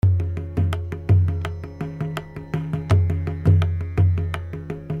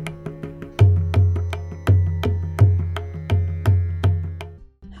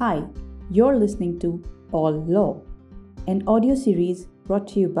Hi, you're listening to All Law, an audio series brought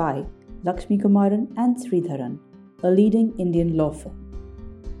to you by Lakshmi Kumaran and Sridharan, a leading Indian law firm.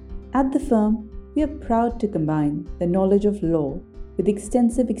 At the firm, we are proud to combine the knowledge of law with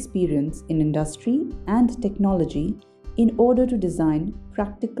extensive experience in industry and technology in order to design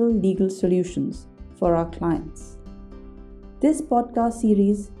practical legal solutions for our clients. This podcast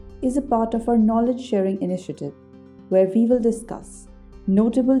series is a part of our knowledge sharing initiative where we will discuss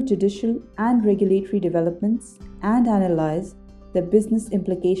notable judicial and regulatory developments and analyze the business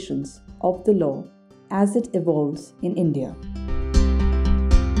implications of the law as it evolves in India.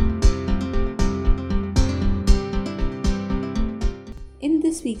 In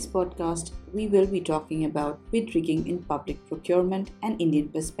this week's podcast, we will be talking about bid rigging in public procurement and Indian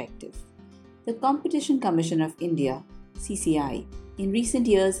perspective. The Competition Commission of India, CCI, in recent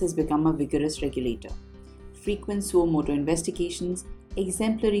years has become a vigorous regulator. Frequent suo motu investigations,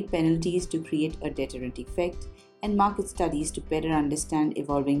 exemplary penalties to create a deterrent effect, and market studies to better understand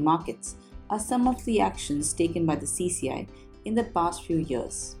evolving markets are some of the actions taken by the CCI in the past few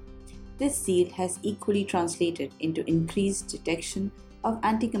years. This zeal has equally translated into increased detection of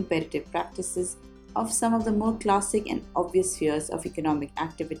anti-competitive practices of some of the more classic and obvious spheres of economic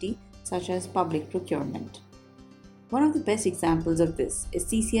activity, such as public procurement. One of the best examples of this is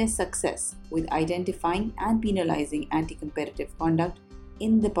CCI's success with identifying and penalizing anti-competitive conduct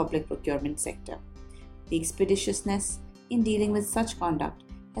in the public procurement sector. The expeditiousness in dealing with such conduct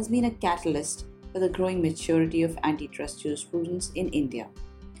has been a catalyst for the growing maturity of antitrust jurisprudence in India.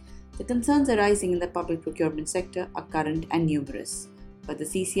 The concerns arising in the public procurement sector are current and numerous, but the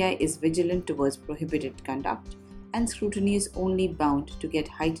CCI is vigilant towards prohibited conduct, and scrutiny is only bound to get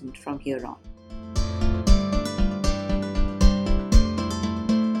heightened from here on.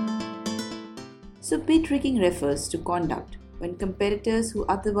 So bid rigging refers to conduct when competitors who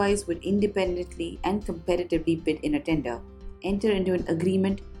otherwise would independently and competitively bid in a tender enter into an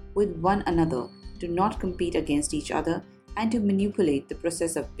agreement with one another to not compete against each other and to manipulate the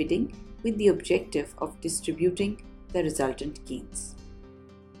process of bidding with the objective of distributing the resultant gains.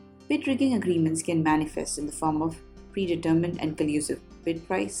 Bid rigging agreements can manifest in the form of predetermined and collusive bid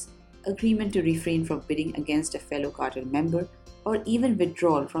price, agreement to refrain from bidding against a fellow cartel member, or even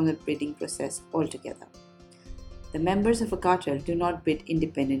withdrawal from the bidding process altogether. The members of a cartel do not bid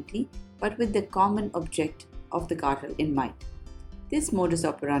independently, but with the common object of the cartel in mind. This modus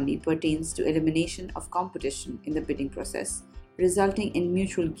operandi pertains to elimination of competition in the bidding process, resulting in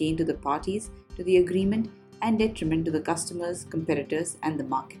mutual gain to the parties to the agreement and detriment to the customers, competitors, and the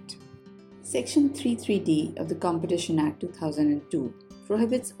market. Section 33D of the Competition Act 2002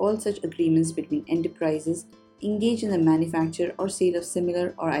 prohibits all such agreements between enterprises engaged in the manufacture or sale of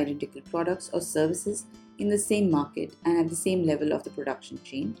similar or identical products or services in the same market and at the same level of the production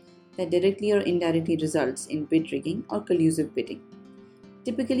chain that directly or indirectly results in bid rigging or collusive bidding.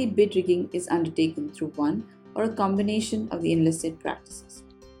 Typically, bid rigging is undertaken through one or a combination of the enlisted practices.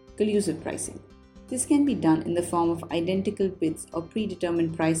 Collusive pricing. This can be done in the form of identical bids or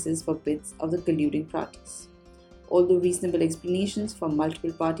predetermined prices for bids of the colluding parties. Although reasonable explanations for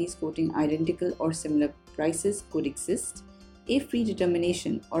multiple parties quoting identical or similar prices could exist, if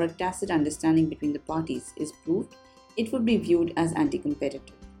predetermination or a tacit understanding between the parties is proved, it would be viewed as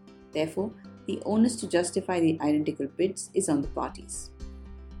anti-competitive. Therefore, the onus to justify the identical bids is on the parties.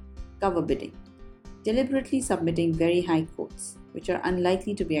 Cover bidding. Deliberately submitting very high quotes, which are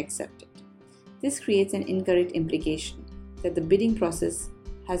unlikely to be accepted. This creates an incorrect implication that the bidding process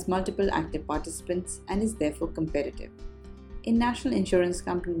has multiple active participants and is therefore competitive. In National Insurance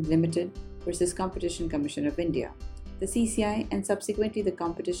Company Limited versus Competition Commission of India, the CCI and subsequently the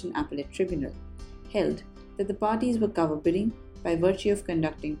Competition Appellate Tribunal held that the parties were cover bidding by virtue of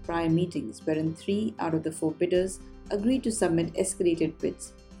conducting prior meetings wherein 3 out of the 4 bidders agreed to submit escalated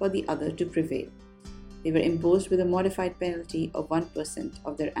bids for the other to prevail. They were imposed with a modified penalty of 1%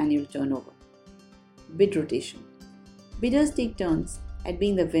 of their annual turnover. Bid rotation. Bidders take turns at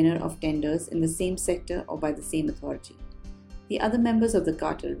being the winner of tenders in the same sector or by the same authority. The other members of the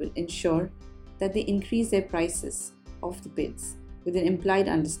cartel will ensure that they increase their prices of the bids with an implied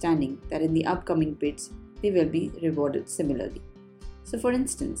understanding that in the upcoming bids they will be rewarded similarly. So for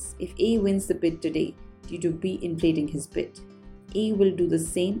instance, if A wins the bid today due to B inflating his bid, A will do the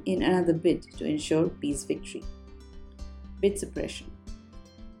same in another bid to ensure B's victory. Bid suppression.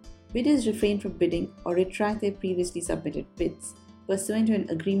 Bidders refrain from bidding or retract their previously submitted bids pursuant to an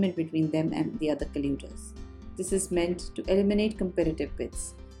agreement between them and the other colluders. This is meant to eliminate competitive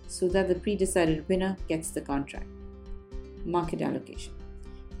bids so that the pre-decided winner gets the contract. Market allocation.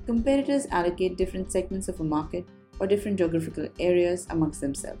 Competitors allocate different segments of a market or different geographical areas amongst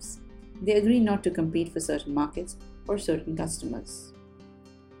themselves. They agree not to compete for certain markets or certain customers.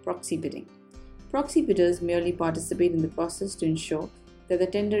 Proxy bidding. Proxy bidders merely participate in the process to ensure that the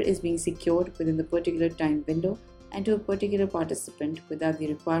tender is being secured within the particular time window and to a particular participant without the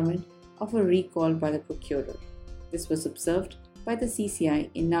requirement of a recall by the procurer. This was observed by the CCI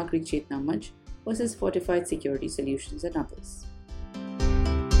in Nagrik Chetna Manch versus Fortified Security Solutions and others.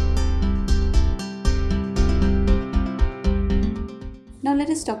 Now let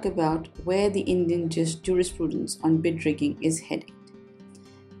us talk about where the Indian jurisprudence on bid rigging is heading.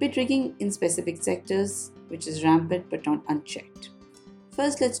 Bid rigging in specific sectors, which is rampant but not unchecked.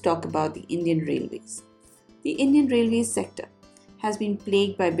 First, let's talk about the Indian Railways. The Indian Railways sector has been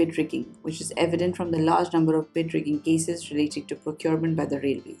plagued by bid rigging, which is evident from the large number of bid rigging cases relating to procurement by the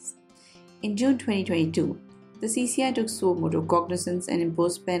railways. In June 2022, the CCI took suo motu cognizance and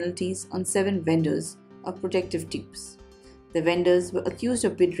imposed penalties on 7 vendors of protective tubes. The vendors were accused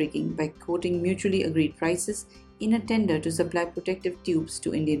of bid rigging by quoting mutually agreed prices in a tender to supply protective tubes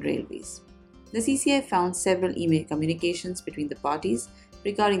to Indian Railways. The CCI found several email communications between the parties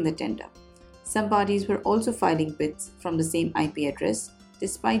regarding the tender. Some parties were also filing bids from the same IP address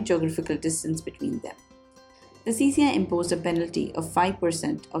despite geographical distance between them. The CCI imposed a penalty of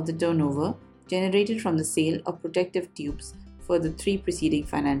 5% of the turnover generated from the sale of protective tubes for the 3 preceding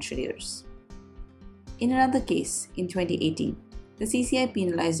financial years. In another case, in 2018, the CCI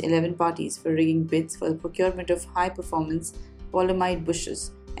penalized 11 parties for rigging bids for the procurement of high-performance polyamide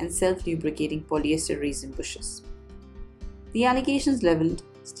bushes and self-lubricating polyester resin bushes. The allegations leveled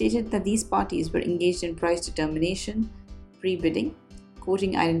stated that these parties were engaged in price determination, pre-bidding,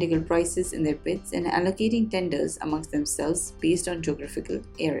 quoting identical prices in their bids, and allocating tenders amongst themselves based on geographical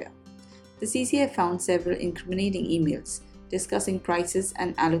area. The CCI found several incriminating emails discussing prices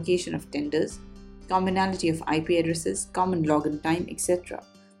and allocation of tenders, commonality of IP addresses, common login time, etc.,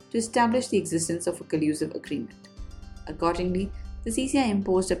 to establish the existence of a collusive agreement. Accordingly, the CCI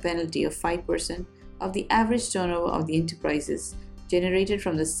imposed a penalty of 5% of the average turnover of the enterprises generated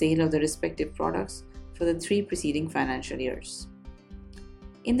from the sale of the respective products for the 3 preceding financial years.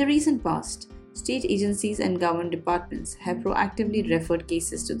 In the recent past, state agencies and government departments have proactively referred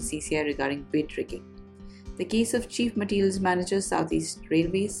cases to the CCI regarding bid rigging. The case of Chief Materials Manager Southeast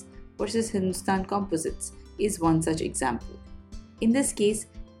Railways versus Hindustan Composites is one such example. In this case,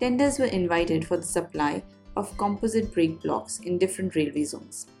 tenders were invited for the supply of composite brake blocks in different railway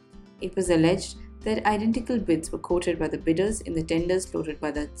zones. It was alleged that identical bids were quoted by the bidders in the tenders floated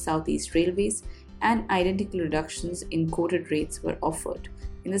by the Southeast Railways and identical reductions in quoted rates were offered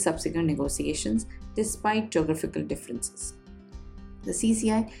in the subsequent negotiations despite geographical differences. The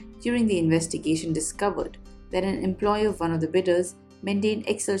CCI during the investigation discovered that an employee of one of the bidders maintained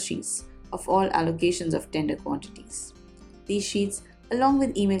Excel sheets of all allocations of tender quantities. These sheets, along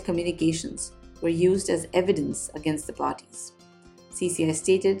with email communications, were used as evidence against the parties. CCI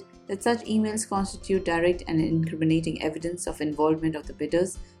stated that such emails constitute direct and incriminating evidence of involvement of the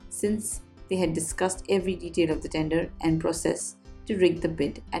bidders since they had discussed every detail of the tender and process to rig the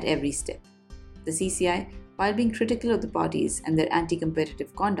bid at every step. The CCI, while being critical of the parties and their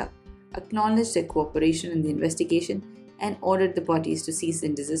anti-competitive conduct, acknowledged their cooperation in the investigation and ordered the parties to cease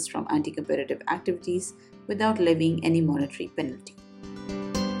and desist from anti-competitive activities without levying any monetary penalty.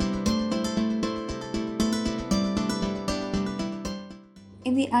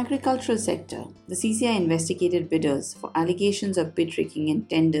 In the agricultural sector, the CCI investigated bidders for allegations of bid rigging in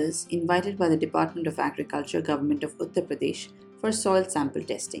tenders invited by the Department of Agriculture, Government of Uttar Pradesh for soil sample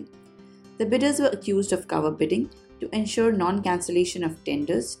testing. The bidders were accused of cover bidding to ensure non-cancellation of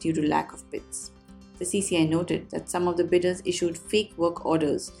tenders due to lack of bids. The CCI noted that some of the bidders issued fake work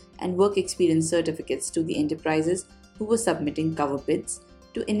orders and work experience certificates to the enterprises who were submitting cover bids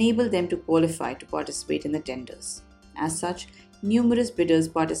to enable them to qualify to participate in the tenders. As such, numerous bidders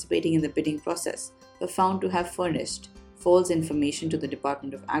participating in the bidding process were found to have furnished false information to the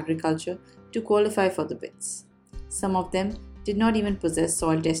Department of Agriculture to qualify for the bids. Some of them did not even possess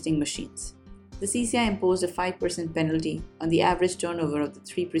soil testing machines. The CCI imposed a 5% penalty on the average turnover of the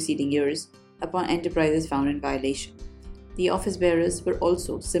 3 preceding years upon enterprises found in violation. The office bearers were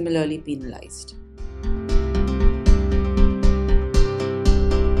also similarly penalized.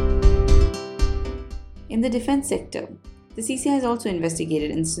 In the defense sector, the CCI has also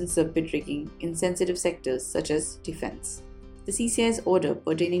investigated instances of bid rigging in sensitive sectors such as defense. The CCI's order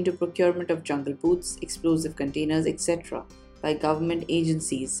pertaining to procurement of jungle boots, explosive containers, etc. by government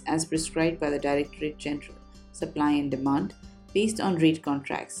agencies as prescribed by the Directorate General, Supply and Demand, based on rate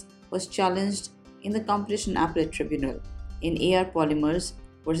contracts, was challenged in the Competition Appellate Tribunal in AR Polymers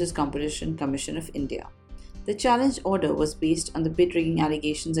versus Competition Commission of India. The challenge order was based on the bid rigging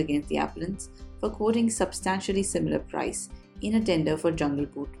allegations against the appellants for quoting substantially similar price in a tender for jungle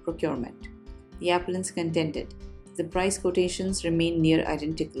boot procurement. The appellants contended that the price quotations remained near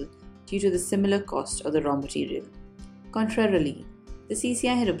identical due to the similar cost of the raw material. Contrarily, the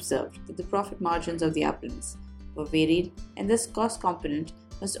CCI had observed that the profit margins of the appellants were varied and this cost component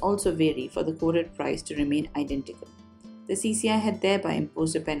must also vary for the quoted price to remain identical. The CCI had thereby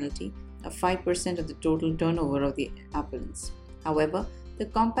imposed a penalty of 5% of the total turnover of the appellants. However, the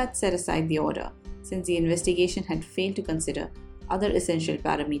compact set aside the order since the investigation had failed to consider other essential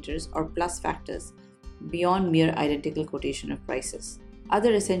parameters or plus factors beyond mere identical quotation of prices.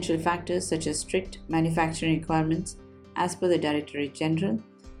 Other essential factors such as strict manufacturing requirements as per the Directorate General,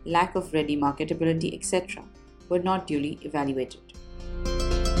 lack of ready marketability, etc. were not duly evaluated.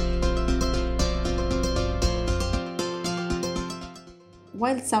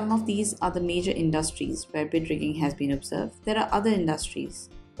 While some of these are the major industries where bid rigging has been observed, there are other industries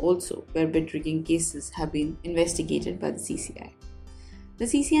also where bid rigging cases have been investigated by the CCI. The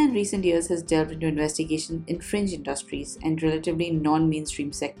CCI in recent years has delved into investigation in fringe industries and relatively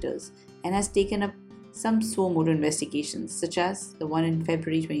non-mainstream sectors and has taken up some suo motu investigations, such as the one in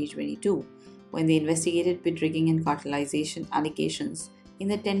February 2022, when they investigated bid rigging and cartelization allegations in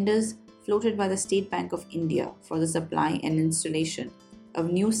the tenders floated by the State Bank of India for the supply and installation of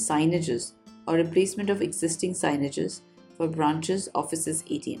new signages or replacement of existing signages for branches, offices,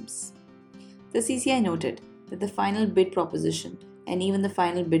 ATMs. The CCI noted that the final bid proposition and even the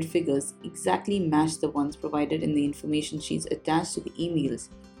final bid figures exactly matched the ones provided in the information sheets attached to the emails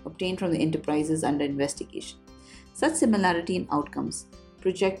obtained from the enterprises under investigation. Such similarity in outcomes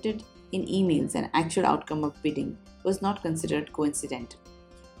projected in emails and actual outcome of bidding was not considered coincidental.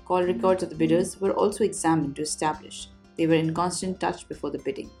 Call records of the bidders were also examined to establish they were in constant touch before the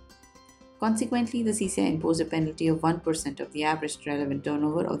bidding. Consequently, the CCI imposed a penalty of 1% of the average relevant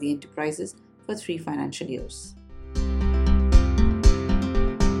turnover of the enterprises for 3 financial years.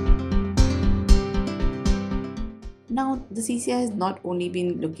 Now, the CCI has not only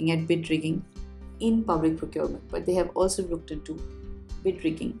been looking at bid rigging in public procurement, but they have also looked into bid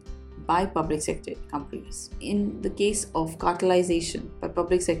rigging by public sector companies. In the case of cartelization by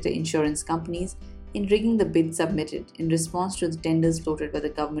public sector insurance companies, in rigging the bid submitted in response to the tenders floated by the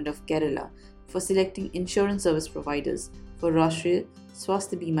government of Kerala for selecting insurance service providers for Rashtriya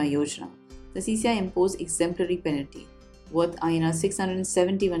Swasthya Bima Yojana, the CCI imposed exemplary penalty worth INR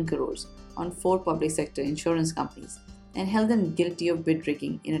 671 crores on 4 public sector insurance companies and held them guilty of bid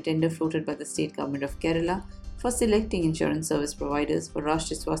rigging in a tender floated by the state government of Kerala for selecting insurance service providers for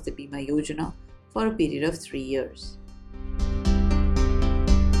Rashtriya Swasthya Bima Yojana for a period of 3 years.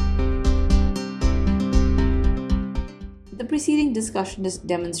 The preceding discussion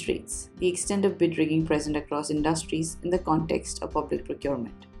demonstrates the extent of bid rigging present across industries in the context of public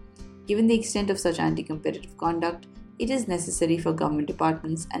procurement. Given the extent of such anti-competitive conduct, it is necessary for government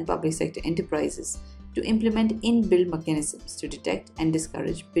departments and public sector enterprises to implement inbuilt mechanisms to detect and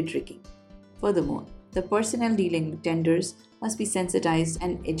discourage bid rigging. Furthermore, the personnel dealing with tenders must be sensitized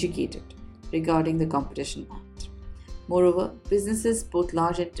and educated regarding the Competition Act. Moreover, businesses, both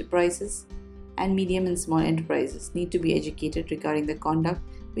large enterprises and medium and small enterprises, need to be educated regarding the conduct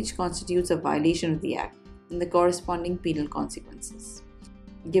which constitutes a violation of the Act and the corresponding penal consequences.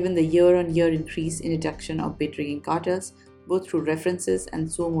 Given the year-on-year increase in detection of bid rigging cartels, both through references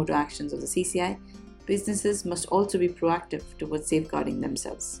and suo motu actions of the CCI, businesses must also be proactive towards safeguarding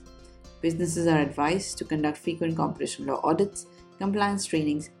themselves. Businesses are advised to conduct frequent competition law audits, compliance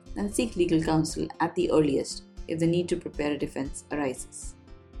trainings, and seek legal counsel at the earliest if the need to prepare a defense arises.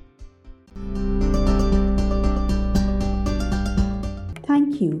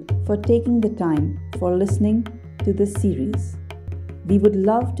 Thank you for taking the time for listening to this series. We would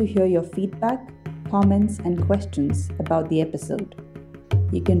love to hear your feedback, comments, and questions about the episode.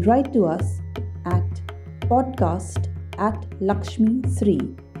 You can write to us at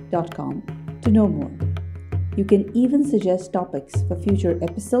podcast@lakshmi3.com to know more. You can even suggest topics for future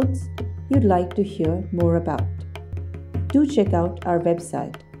episodes you'd like to hear more about. Do check out our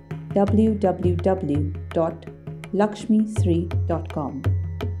website www.lakshmi3.com,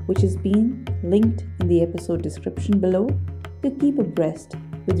 which is being linked in the episode description below to keep abreast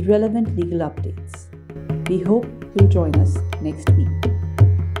with relevant legal updates. We hope you'll join us next week.